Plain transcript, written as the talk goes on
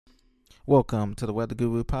Welcome to the Weather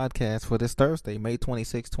Guru podcast for this Thursday, May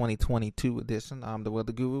 26, 2022 edition. I'm the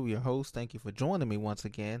Weather Guru, your host. Thank you for joining me once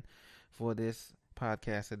again for this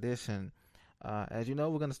podcast edition. As you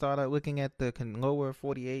know, we're going to start out looking at the lower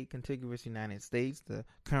 48 contiguous United States, the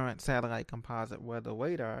current satellite composite weather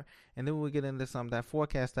radar, and then we'll get into some of that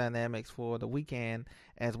forecast dynamics for the weekend,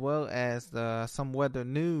 as well as some weather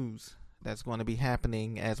news that's going to be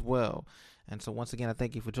happening as well. And so once again, I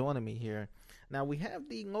thank you for joining me here. Now we have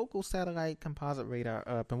the local satellite composite radar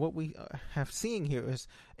up, and what we have seeing here is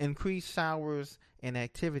increased showers and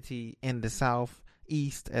activity in the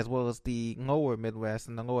southeast, as well as the lower Midwest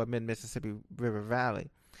and the lower mid-Mississippi River Valley.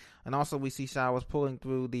 And also we see showers pulling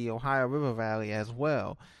through the Ohio River Valley as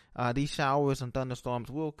well. These showers and thunderstorms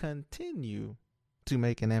will continue to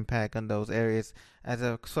make an impact on those areas as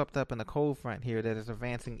they're swept up in a cold front here that is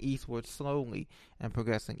advancing eastward slowly and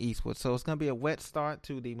progressing eastward. So it's going to be a wet start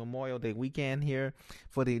to the Memorial Day weekend here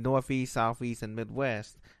for the Northeast, Southeast, and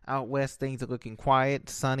Midwest. Out west, things are looking quiet,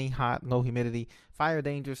 sunny, hot, low humidity. Fire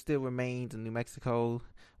danger still remains in New Mexico,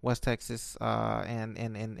 West Texas,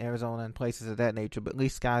 and Arizona and places of that nature. But at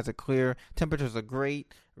least skies are clear. Temperatures are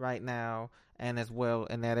great right now, and as well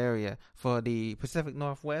in that area. For the Pacific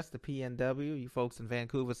Northwest, the PNW, you folks in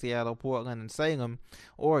Vancouver, Seattle, Portland, and Salem,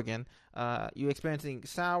 Oregon, you're experiencing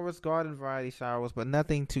showers, garden variety showers, but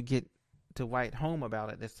nothing to get to write home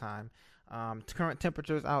about at this time. Current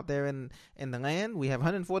temperatures out there in the land, we have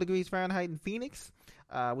 104 degrees Fahrenheit in Phoenix.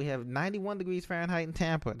 We have 91 degrees Fahrenheit in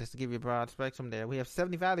Tampa, just to give you a broad spectrum there. We have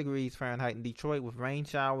 75 degrees Fahrenheit in Detroit with rain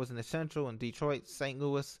showers in the central, in Detroit, St.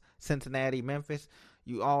 Louis, Cincinnati, Memphis.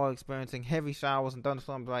 You all are experiencing heavy showers and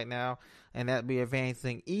thunderstorms right now, and that'll be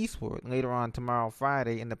advancing eastward later on tomorrow,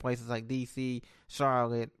 Friday, in the places like D.C.,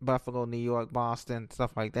 Charlotte, Buffalo, New York, Boston,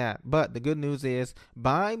 stuff like that. But the good news is,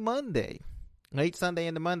 by Monday, late Sunday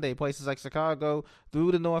into Monday, places like Chicago,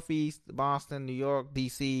 through the Northeast, Boston, New York,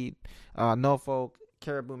 D.C., Norfolk,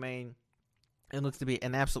 Caribou, Maine, it looks to be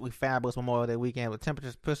an absolutely fabulous Memorial Day weekend with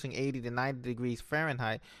temperatures pushing 80 to 90 degrees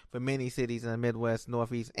Fahrenheit for many cities in the Midwest,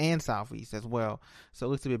 Northeast, and Southeast as well. So it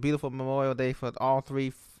looks to be a beautiful Memorial Day for all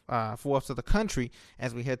three-fourths of the country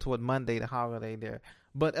as we head toward Monday, the holiday there.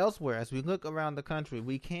 But elsewhere, as we look around the country,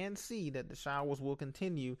 we can see that the showers will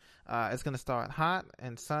continue. It's going to start hot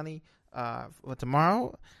and sunny for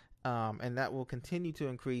tomorrow. And that will continue to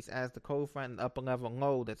increase as the cold front and upper level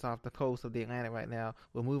low that's off the coast of the Atlantic right now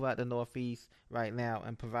will move out the northeast right now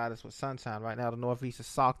and provide us with sunshine. Right now, the northeast is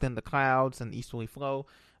socked in the clouds and easterly flow,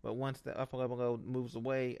 but once the upper level low moves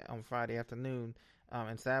away on Friday afternoon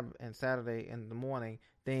and Saturday in the morning,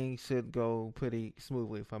 things should go pretty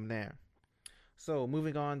smoothly from there. So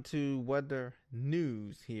moving on to weather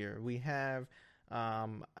news here, we have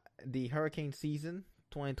the hurricane season.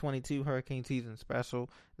 2022 hurricane season special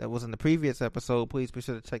that was in the previous episode. Please be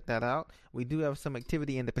sure to check that out. We do have some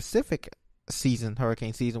activity in the Pacific season,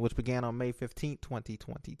 hurricane season, which began on May 15th,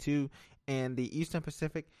 2022. And the Eastern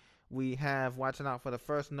Pacific, we have watching out for the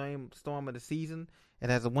first named storm of the season. It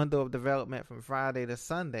has a window of development from Friday to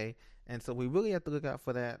Sunday. And so we really have to look out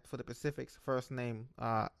for that for the Pacific's first name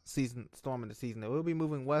season storm of the season. It will be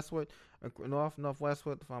moving westward,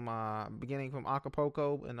 northwestward from beginning from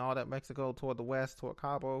Acapulco and all that Mexico toward the west, toward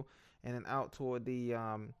Cabo, and then out toward the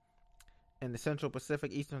in the Central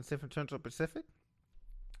Pacific, Eastern Central Pacific.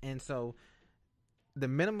 And so the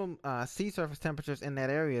minimum sea surface temperatures in that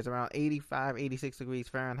area is around 85, 86 degrees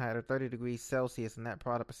Fahrenheit or 30 degrees Celsius in that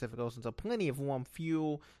part of the Pacific Ocean. So plenty of warm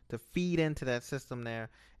fuel to feed into that system there.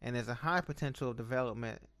 And there's a high potential of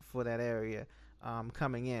development for that area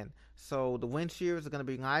coming in. So the wind shears are going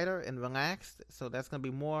to be lighter and relaxed. So that's going to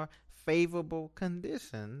be more favorable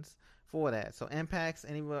conditions for that. So impacts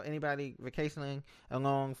anybody vacationing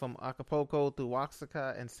along from Acapulco through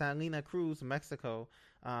Oaxaca and Salina Cruz, Mexico.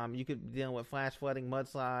 You could be dealing with flash flooding,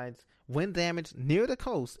 mudslides, wind damage near the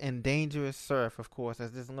coast, and dangerous surf, of course,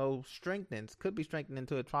 as this low could be strengthened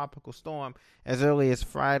into a tropical storm as early as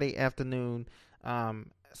Friday afternoon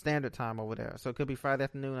standard time over there. So it could be Friday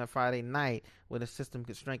afternoon or Friday night where the system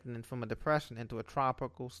could strengthen from a depression into a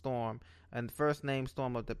tropical storm, and the first named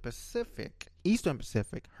storm of the Eastern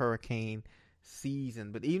Pacific hurricane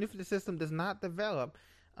season. But even if the system does not develop,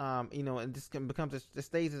 and this it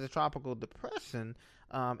stays as a tropical depression,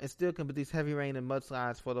 it still can produce heavy rain and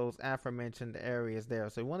mudslides for those aforementioned areas there.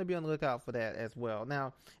 So you want to be on the lookout for that as well.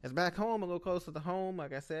 Now, as back home, a little closer to home,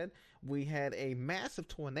 like I said, we had a massive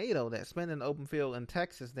tornado that spun in the open field in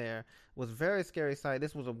Texas there. It was a very scary sight.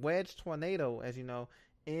 This was a wedge tornado, as you know,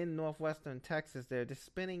 in northwestern Texas. They're just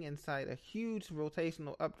spinning inside a huge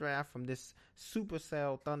rotational updraft from this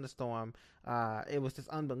supercell thunderstorm. It was just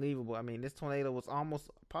unbelievable. I mean, this tornado was almost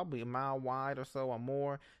probably a mile wide or so or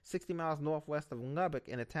more, 60 miles northwest of Lubbock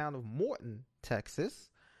in the town of Morton, Texas.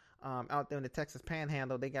 Out there in the Texas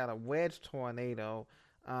Panhandle, they got a wedge tornado,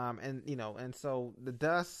 and so the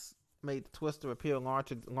dust made the twister appear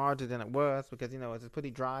larger than it was because it's pretty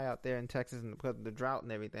dry out there in Texas and because of the drought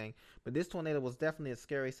and everything. But this tornado was definitely a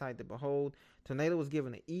scary sight to behold. Tornado was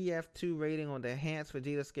given an EF2 rating on the enhanced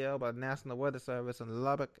Fujita scale by the National Weather Service in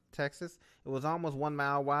Lubbock, Texas. It was almost 1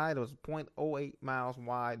 mile wide. It was 0.08 miles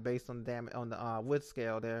wide based on the wood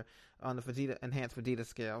scale there on the enhanced Fujita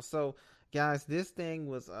scale. So, guys, this thing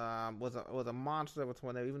was a monster of a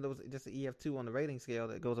tornado, even though it was just an EF2 on the rating scale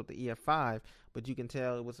that goes up to EF5. But you can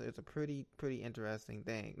tell it's a pretty interesting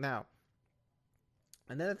thing. Now,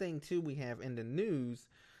 another thing too we have in the news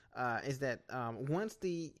is that once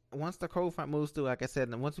the cold front moves through, like I said,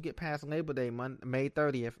 and once we get past Labor Day, May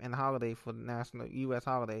 30th, and the holiday for the national U.S.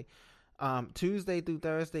 holiday, Tuesday through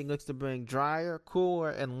Thursday looks to bring drier, cooler,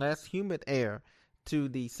 and less humid air to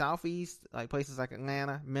the southeast, like places like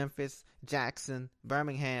Atlanta, Memphis, Jackson,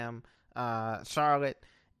 Birmingham, Charlotte,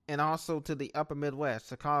 and also to the upper Midwest,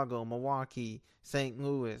 Chicago, Milwaukee, St.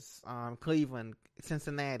 Louis, Cleveland,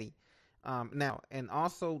 Cincinnati. There's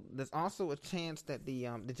also a chance that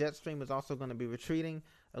the jet stream is also going to be retreating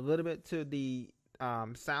a little bit to the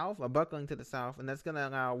south, or buckling to the south, and that's going to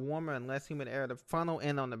allow warmer and less humid air to funnel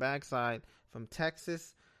in on the backside from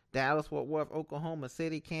Texas, Dallas, Fort Worth, Oklahoma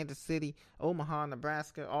City, Kansas City, Omaha,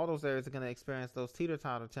 Nebraska. All those areas are going to experience those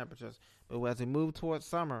teeter-totter temperatures. But as we move towards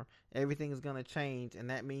summer, everything is going to change, and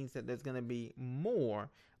that means that there's going to be more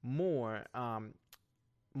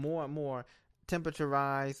temperature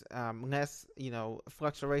rise, less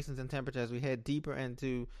fluctuations in temperature as we head deeper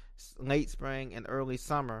into late spring and early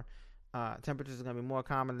summer. Temperatures are going to be more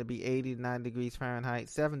common to be 80 to 90 degrees Fahrenheit,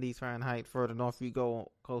 70s Fahrenheit further north you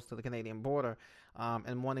go close to the Canadian border.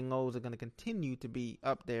 And morning lows are going to continue to be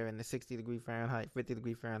up there in the 60 degree Fahrenheit, 50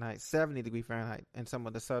 degree Fahrenheit, 70 degree Fahrenheit in some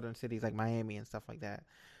of the southern cities like Miami and stuff like that.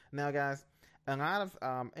 Now, guys, a lot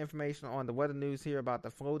of information on the weather news here about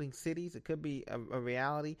the floating cities. It could be a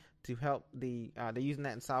reality to help they're using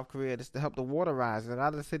that in South Korea just to help the water rise. A lot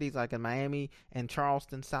of the cities like in Miami and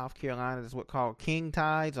Charleston, South Carolina, is what called king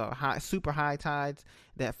tides or super high tides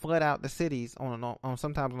that flood out the cities on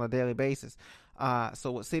sometimes on a daily basis.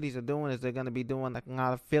 So what cities are doing is they're going to be doing like a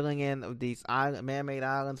lot of filling in of these man-made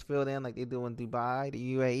islands filled in like they do in Dubai,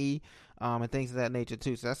 the UAE, and things of that nature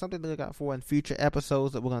too. So that's something to look out for in future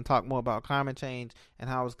episodes that we're going to talk more about climate change and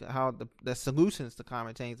how the solutions to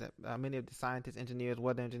climate change that many of the scientists, engineers,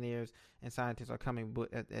 weather engineers, and scientists are coming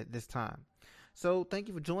at this time. So thank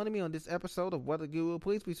you for joining me on this episode of Weather Guru.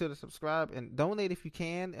 Please be sure to subscribe and donate if you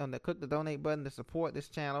can. Click the donate button to support this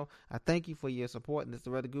channel. I thank you for your support, and this is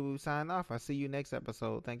the Weather Guru signing off. I'll see you next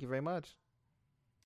episode. Thank you very much.